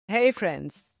Hey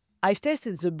friends, I've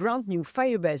tested the brand new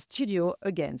Firebase Studio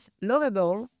against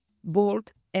Lovable,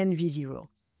 Bolt, and V0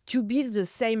 to build the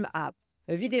same app,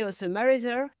 a video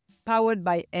summarizer powered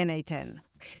by NA10.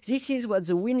 This is what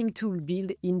the winning tool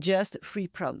built in just 3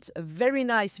 prompts. A very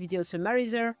nice video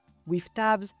summarizer with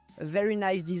tabs, a very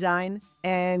nice design,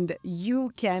 and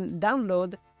you can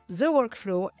download the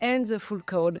workflow and the full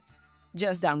code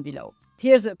just down below.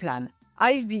 Here's the plan.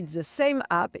 I've built the same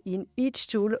app in each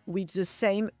tool with the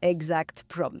same exact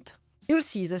prompt. You'll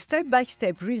see the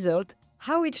step-by-step result,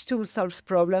 how each tool solves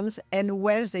problems and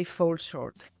where they fall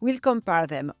short. We'll compare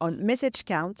them on message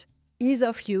count, ease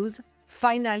of use,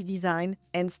 final design,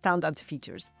 and standard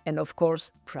features, and of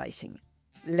course, pricing.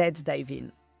 Let's dive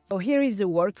in. So here is the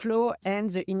workflow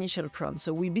and the initial prompt.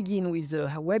 So we begin with the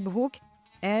webhook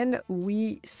and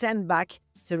we send back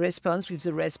the response with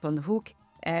the response hook,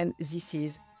 and this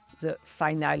is the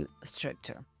final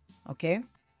structure. Okay,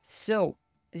 so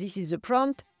this is the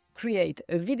prompt. Create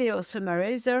a video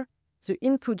summarizer. The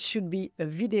input should be a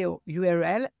video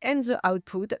URL and the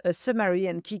output a summary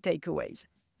and key takeaways.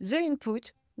 The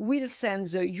input will send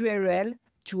the URL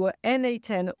to a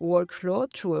NA10 workflow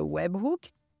through a webhook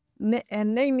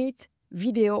and name it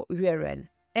video URL.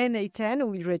 NA10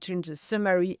 will return the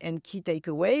summary and key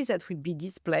takeaways that will be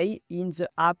displayed in the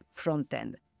app front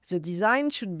end. The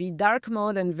design should be dark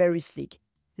mode and very sleek.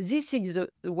 This is the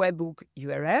webhook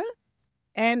URL,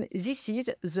 and this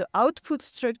is the output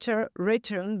structure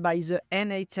returned by the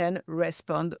NA10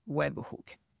 respond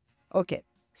webhook. Okay,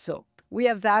 so we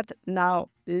have that. Now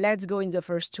let's go in the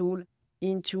first tool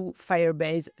into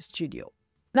Firebase Studio.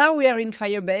 Now we are in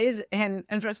Firebase, and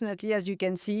unfortunately, as you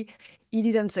can see, it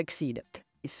didn't succeed.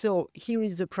 So here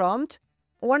is the prompt.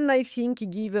 One, I think,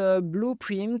 give a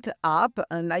blueprint app,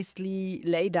 nicely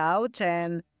laid out,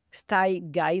 and style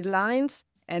guidelines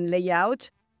and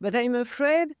layout. But I'm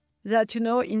afraid that,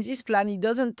 in this plan, it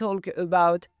doesn't talk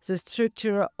about the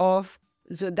structure of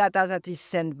the data that is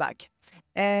sent back.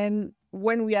 And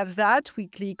when we have that, we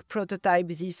click prototype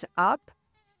this app.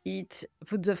 It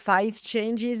puts the files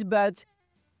changes, but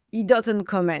it doesn't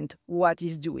comment what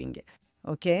it's doing.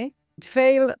 Okay, it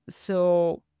failed,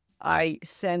 so I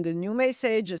send a new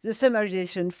message. The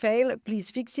summarization failed.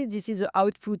 Please fix it. This is the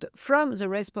output from the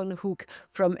response hook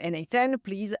from NA10.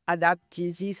 Please adapt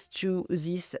this to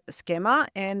this schema.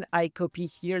 And I copy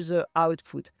here the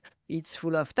output. It's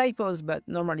full of typos, but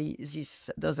normally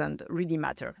this doesn't really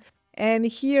matter. And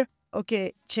here,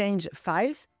 okay, change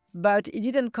files, but it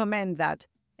didn't comment that.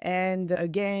 And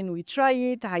again, we try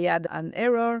it. I had an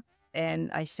error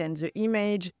and I send the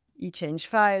image. It changed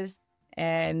files.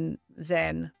 And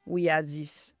then we had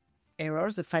this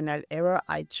error, the final error.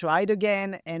 I tried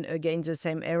again and again the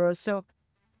same error. So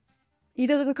it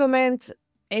doesn't comment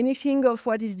anything of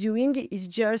what it's doing. It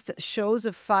just shows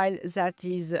a file that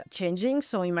is changing.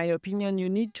 So in my opinion, you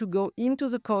need to go into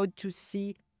the code to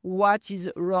see what is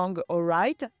wrong or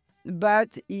right.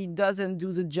 But it doesn't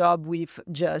do the job with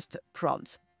just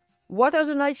prompts. What are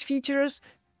the nice features?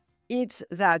 It's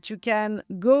that you can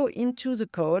go into the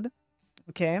code,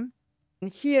 okay?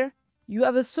 And here, you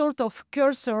have a sort of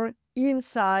cursor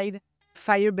inside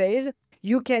Firebase.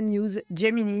 You can use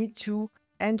Gemini to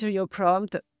enter your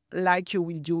prompt like you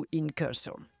will do in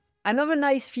Cursor. Another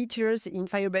nice feature in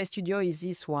Firebase Studio is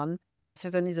this one.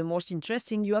 Certainly the most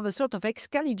interesting. You have a sort of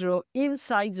Excalibur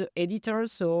inside the editor.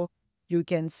 So you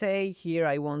can say, here,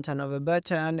 I want another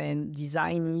button and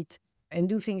design it and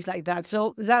do things like that.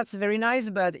 So that's very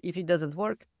nice, but if it doesn't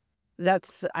work,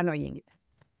 that's annoying.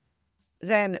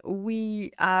 Then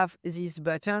we have this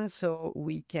button, so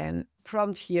we can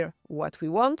prompt here what we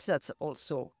want. That's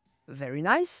also very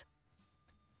nice.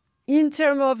 In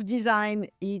terms of design,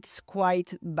 it's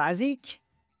quite basic.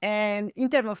 And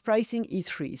in terms of pricing, it's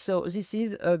free. So this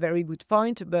is a very good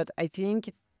point, but I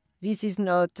think this is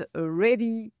not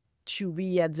ready to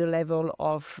be at the level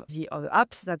of the other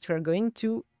apps that we're going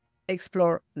to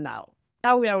explore now.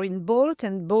 Now we are in Bolt,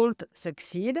 and Bolt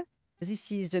succeed.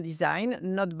 This is the design,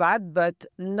 not bad, but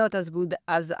not as good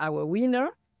as our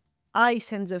winner. I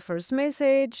send the first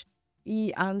message,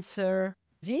 he answer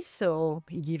this, so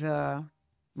he give a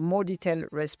more detailed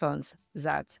response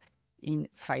than in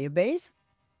Firebase.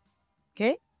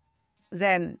 Okay,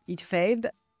 then it failed.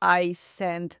 I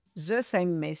send the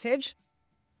same message,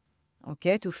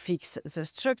 okay, to fix the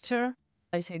structure.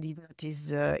 I said it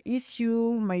noticed the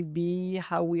issue, maybe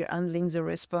how we're handling the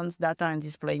response data and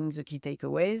displaying the key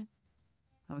takeaways.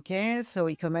 Okay, so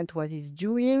he comment what he's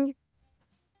doing.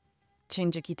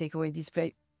 Change the key takeaway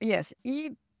display. Yes,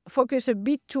 he focused a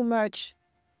bit too much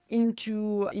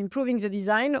into improving the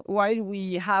design while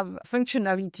we have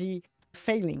functionality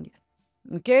failing.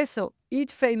 Okay, so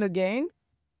it failed again.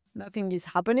 nothing is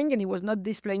happening, and it was not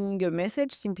displaying a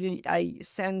message. Simply, I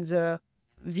send the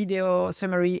video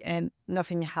summary and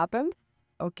nothing happened.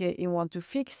 Okay, you want to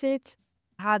fix it.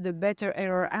 Had a better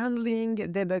error handling,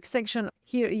 debug section.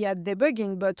 Here he had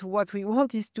debugging, but what we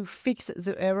want is to fix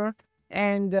the error.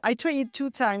 And I tried it 2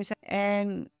 times,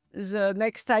 and the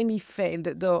next time he failed,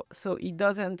 though, so it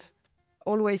doesn't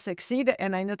always succeed.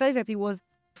 And I noticed that he was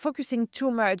focusing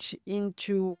too much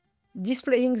into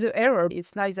displaying the error.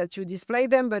 It's nice that you display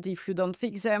them, but if you don't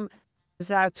fix them,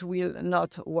 that will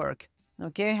not work.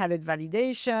 Okay, added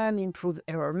validation, improved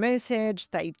error message,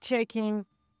 type checking.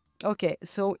 Okay,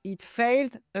 so it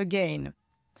failed again.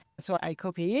 So I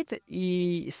copy it,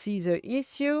 he sees the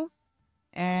issue,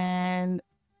 and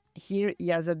here he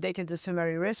has updated the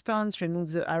summary response,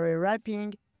 removed the array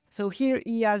wrapping. So here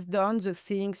he has done the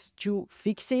things to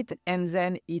fix it, and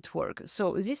then it works.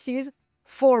 So this is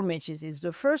 4 matches. It's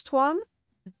the first one.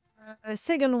 A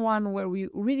second one where we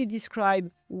really describe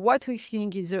what we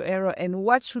think is the error and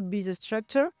what should be the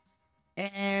structure.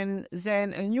 And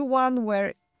then a new one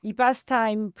where he passed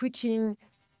time putting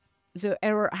the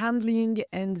error handling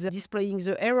and displaying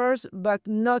the errors, but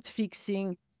not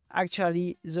fixing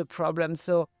actually the problem.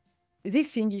 So this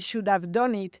thing, he should have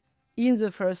done it in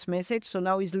the first message. So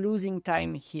now he's losing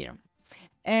time here.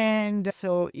 And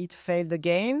so it failed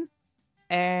again.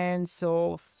 And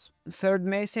so third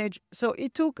message. So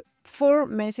it took 4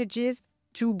 messages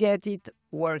to get it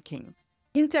working.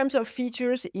 In terms of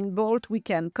features, in Bolt, we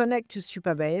can connect to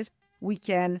Supabase. We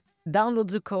can download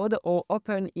the code or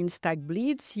open in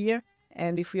StackBleeds here.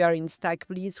 And if we are in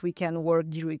StackBleeds, we can work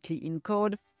directly in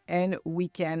code, and we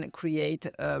can create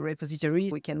a repository.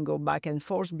 We can go back and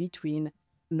forth between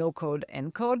no code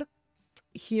and code.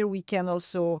 Here we can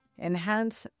also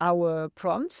enhance our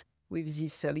prompts with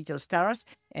these little stars,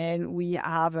 and we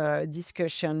have a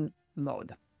discussion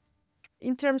mode.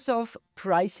 In terms of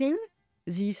pricing,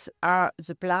 these are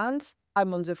the plans.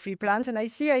 I'm on the free plans, and I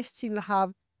see I still have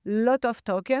a lot of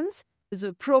tokens.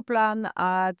 The Pro plan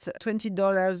at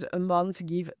 $20 a month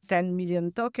give 10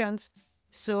 million tokens.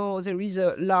 So there is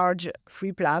a large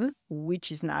free plan,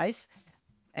 which is nice.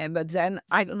 But then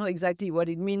I don't know exactly what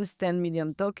it means, 10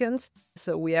 million tokens.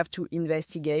 So we have to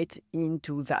investigate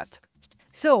into that.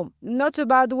 So not a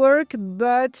bad work,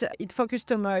 but it focused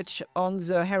too much on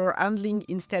the error handling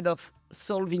instead of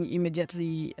solving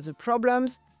immediately the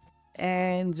problems.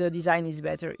 And the design is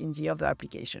better in the other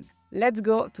application. Let's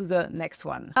go to the next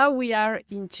one. Now we are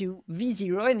into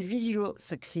V0, and V0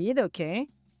 succeed, okay.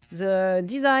 The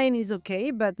design is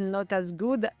okay, but not as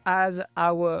good as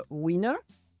our winner.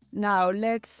 Now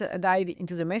let's dive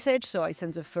into the message. So I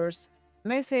sent the first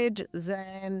message,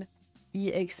 then he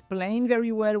explained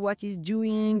very well what he's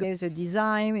doing. There's a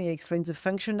design, he explains the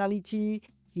functionality,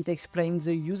 it explains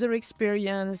the user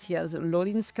experience, he has a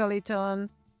loading skeleton,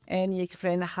 and he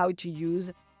explained how to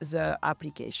use the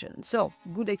application. So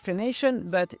good explanation,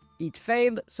 but it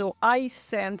failed. So I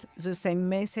sent the same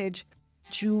message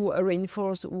to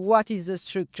reinforce what is the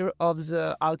structure of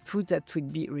the output that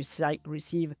would be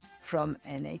received from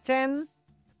NA10.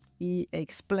 He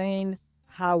explained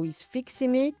how he's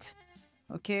fixing it.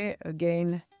 Okay,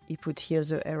 again, he put here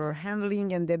the error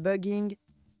handling and debugging.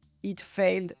 It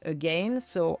failed again,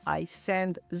 so I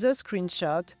sent the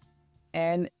screenshot,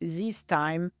 and this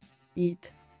time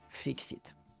it fixed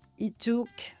it. It took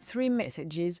 3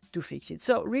 messages to fix it.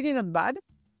 So really not bad,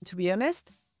 to be honest.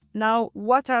 Now,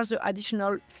 what are the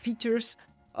additional features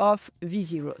of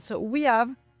V0? So we have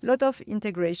a lot of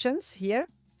integrations here.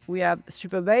 We have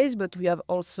Supabase, but we have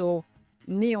also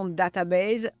Neon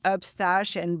database,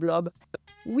 Upstash, and Blob.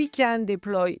 We can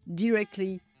deploy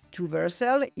directly to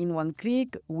Vercel in one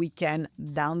click. We can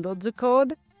download the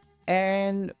code,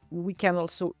 and we can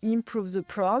also improve the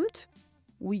prompt.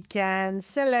 We can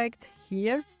select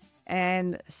here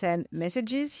and send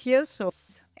messages here.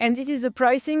 And this is the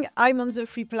pricing. I'm on the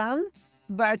free plan,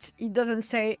 but it doesn't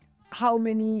say how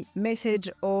many message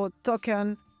or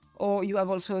token, or you have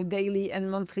also daily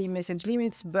and monthly message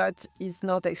limits, but it's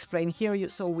not explained here,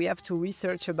 so we have to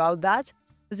research about that.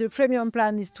 The premium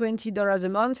plan is $20 a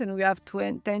month, and we have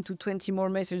 10 to 20 more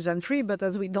messages than free, but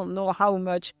as we don't know how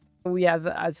much we have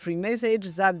as free message,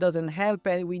 that doesn't help,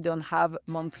 and we don't have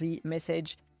monthly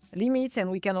message limits. And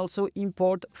we can also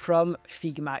import from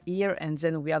Figma here, and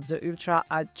then we have the Ultra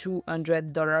at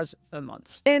 $200 a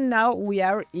month. And now we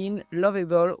are in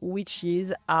Lovable, which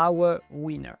is our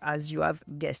winner, as you have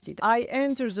guessed it. I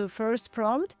enter the first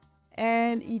prompt,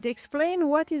 and it explains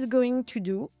what it's going to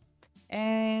do.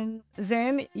 And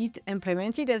then it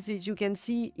implemented. As you can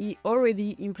see, he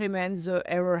already implements the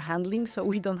error handling, so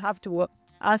we don't have to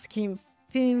ask him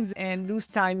things and lose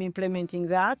time implementing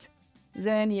that.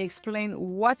 Then he explained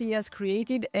what he has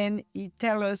created and he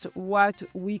tells us what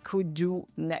we could do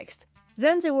next.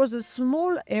 Then there was a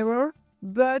small error,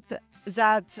 but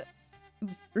that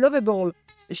Lovable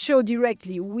showed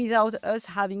directly without us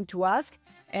having to ask,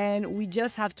 and we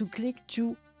just have to click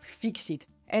to fix it.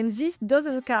 And this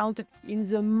doesn't count in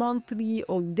the monthly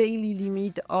or daily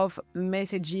limit of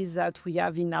messages that we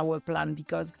have in our plan,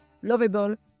 because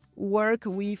Lovable work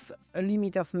with a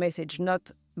limit of message,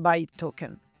 not by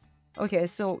token. Okay,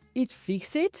 so it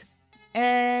fixed it,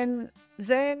 and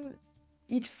then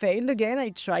it failed again. I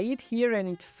tried it here and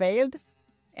it failed.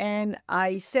 And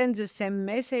I sent the same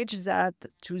message that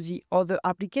to the other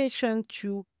application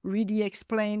to really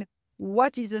explain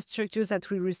what is the structure that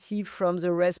we receive from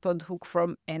the response hook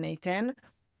from NA10.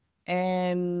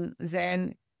 And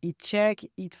then it check,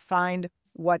 it find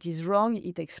what is wrong,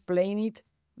 it explain it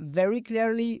very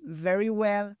clearly, very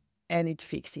well, and it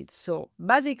fix it. So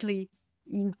basically,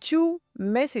 in 2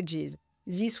 messages,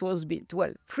 this was built.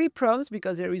 Well, 3 prompts,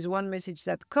 because there is one message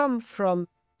that come from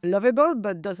Lovable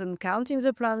but doesn't count in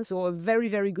the plan. So a very,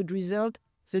 very good result.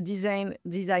 The design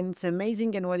is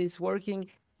amazing, and when it's working,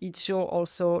 it shows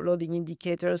also loading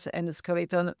indicators and a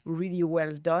skeleton really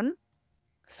well done.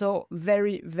 So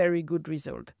very, very good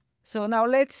result. So now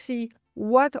let's see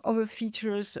what other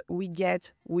features we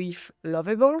get with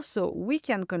Lovable. So we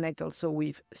can connect also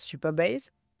with Firebase.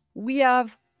 We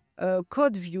have a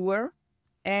code viewer,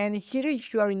 and here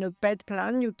if you are in a paid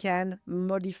plan, you can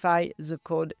modify the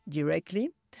code directly.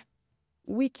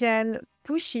 We can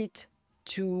push it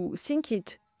to sync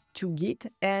it to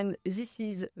Git, and this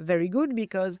is very good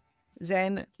because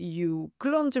then you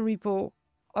clone the repo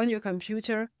on your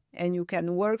computer and you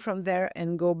can work from there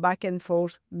and go back and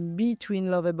forth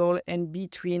between Lovable and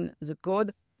between the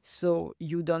code, so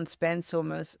you don't spend so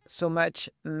much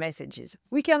messages.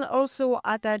 We can also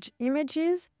attach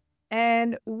images,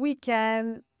 and we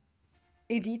can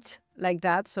edit like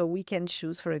that. So we can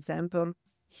choose, for example,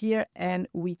 here, and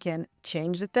we can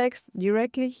change the text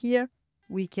directly here.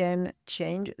 We can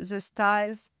change the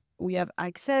styles. We have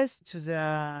access to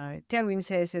the Tailwind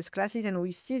CSS classes, and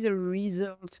we see the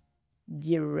result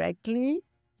directly.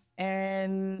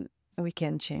 And we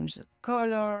can change the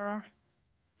color.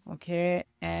 Okay,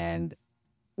 and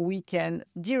we can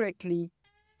directly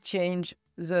change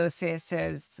the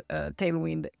CSS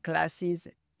Tailwind classes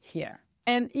here.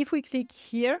 And if we click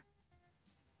here,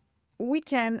 we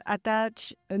can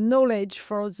attach a knowledge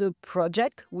for the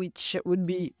project, which would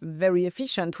be very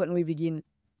efficient when we begin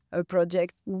a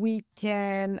project. We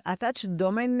can attach a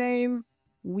domain name.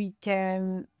 We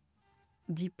can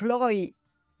deploy,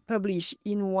 publish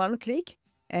in one click,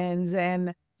 and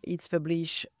then it's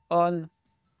published on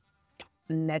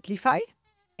Netlify.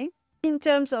 In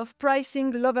terms of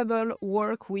pricing, Lovable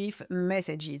work with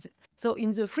messages. So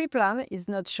in the free plan, it's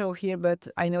not shown here, but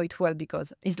I know it well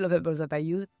because it's Lovable that I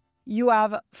use. You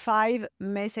have 5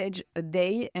 messages a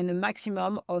day and a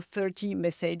maximum of 30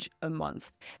 messages a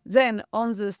month. Then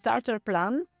on the starter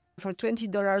plan, for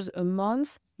 $20 a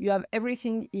month, you have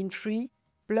everything in free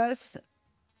plus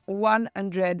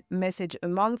 100 messages a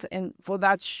month. And for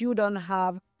that, you don't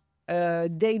have a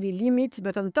daily limit.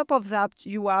 But on top of that,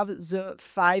 you have the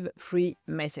 5 free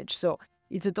messages. So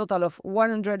it's a total of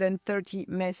 130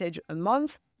 messages a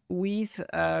month with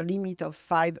a limit of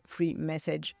 5 free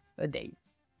messages a day.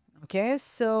 Okay,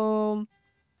 so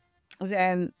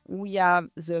then we have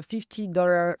the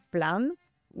 $50 plan,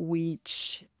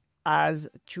 which has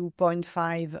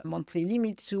 2.5 monthly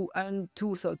limit to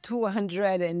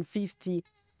 250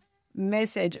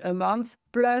 message a month,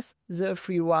 plus the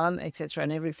free one, etc.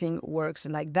 And everything works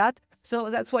like that. So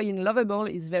that's why in Lovable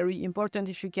it's very important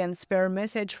if you can spare a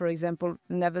message. For example,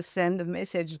 never send a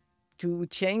message to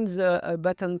change the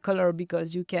button color,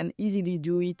 because you can easily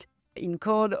do it in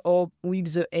code or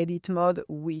with the edit mode,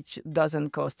 which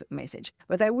doesn't cost message.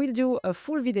 But I will do a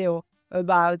full video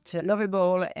about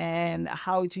Lovable and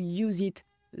how to use it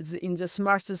in the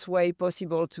smartest way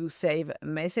possible to save a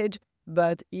message,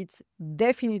 but it's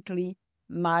definitely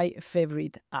my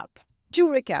favorite app. To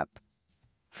recap,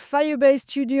 Firebase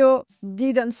Studio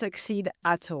didn't succeed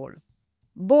at all.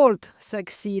 Bolt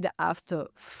succeeded after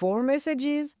 4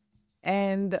 messages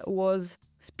and was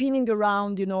spinning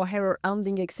around, error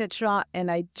handling, etc. And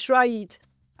I tried it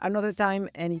another time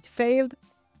and it failed.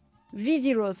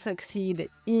 V0 succeeded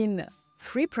in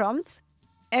 3 prompts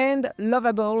and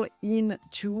Lovable in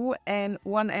 2 and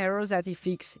 1 error that it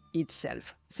fixed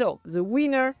itself. So the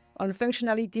winner on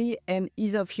functionality and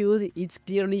ease of use, it's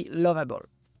clearly Lovable.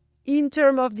 In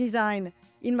terms of design,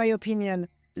 in my opinion,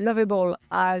 Lovable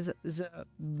has the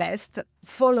best,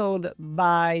 followed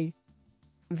by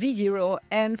V0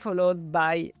 and followed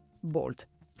by Bolt.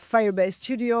 Firebase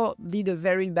Studio did a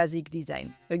very basic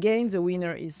design. Again, the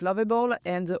winner is Lovable,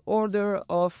 and the order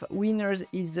of winners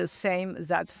is the same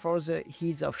that for the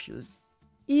ease of use.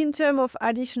 In terms of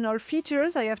additional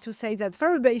features, I have to say that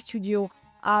Firebase Studio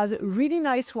has a really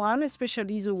nice one,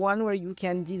 especially the one where you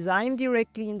can design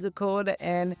directly in the code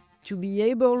and to be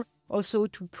able also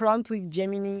to prompt with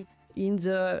Gemini in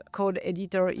the code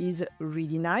editor is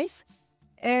really nice.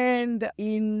 And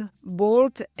in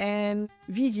Bolt and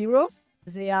V0,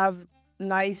 they have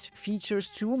nice features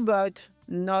too, but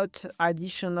not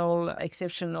additional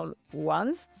exceptional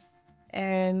ones.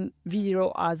 And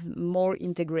V0 has more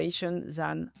integration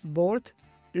than Bolt.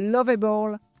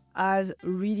 Lovable has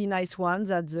really nice ones,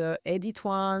 that's the edit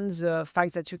ones, the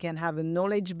fact that you can have a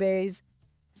knowledge base.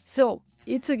 So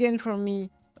it's again for me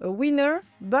a winner,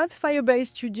 but Firebase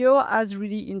Studio has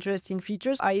really interesting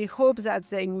features. I hope that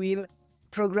they will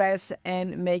progress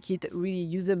and make it really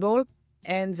usable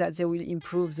and that they will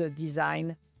improve the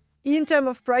design. In terms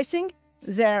of pricing,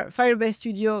 their Firebase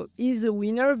Studio is a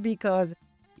winner because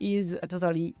it's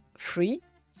totally free.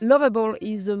 Lovable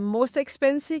is the most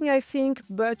expensive, I think,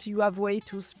 but you have way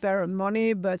to spare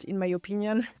money. But in my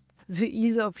opinion, the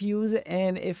ease of use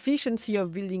and efficiency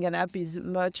of building an app is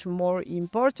much more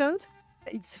important.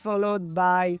 It's followed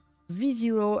by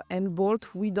V0 and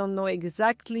Bolt. We don't know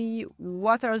exactly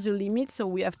what are the limits, so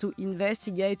we have to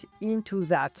investigate into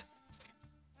that.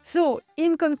 So,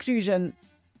 in conclusion,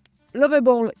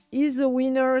 Lovable is the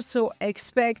winner, so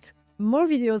expect more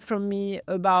videos from me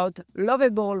about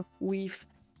Lovable with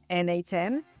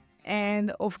NA10.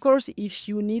 And of course, if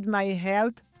you need my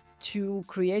help to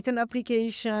create an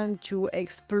application, to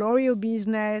explore your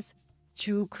business,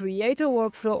 to create a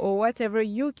workflow or whatever,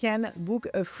 you can book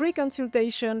a free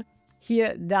consultation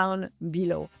here down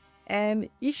below. And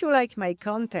if you like my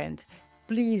content,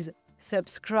 please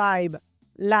subscribe,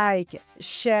 like,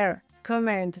 share,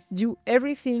 comment, do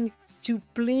everything to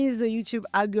please the YouTube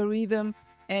algorithm,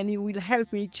 and it will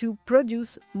help me to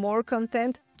produce more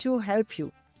content to help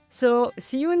you. So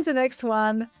see you in the next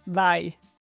one. Bye.